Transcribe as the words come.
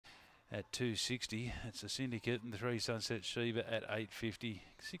at 260. It's a Syndicate and 3 Sunset Sheba at 850.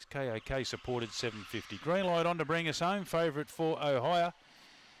 6 KOK supported 750. Green light on to bring us home. Favourite for Ohio.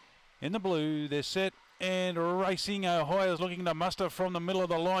 In the blue, they're set and racing. Ohio's looking to muster from the middle of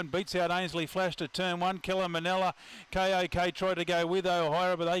the line. Beats out Ainsley Flash to turn 1. Killer Manella. KOK tried to go with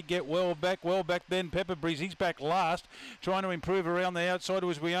Ohio, but they get well back. Then Pepper Breeze. He's back last. Trying to improve around the outside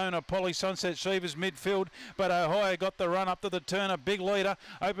was Wiona Polly. Sunset Sheba's midfield, but Ohio got the run up to the turn. A big leader.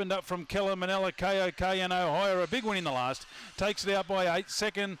 Opened up from Killer Manella. KOK and Ohio. A big win in the last. Takes it out by 8.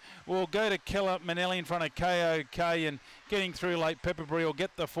 Second will go to Killer Manella in front of KOK, and getting through late, Pepper Breeze will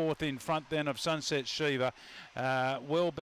get the 4th in front then of Sunset Sheba. Well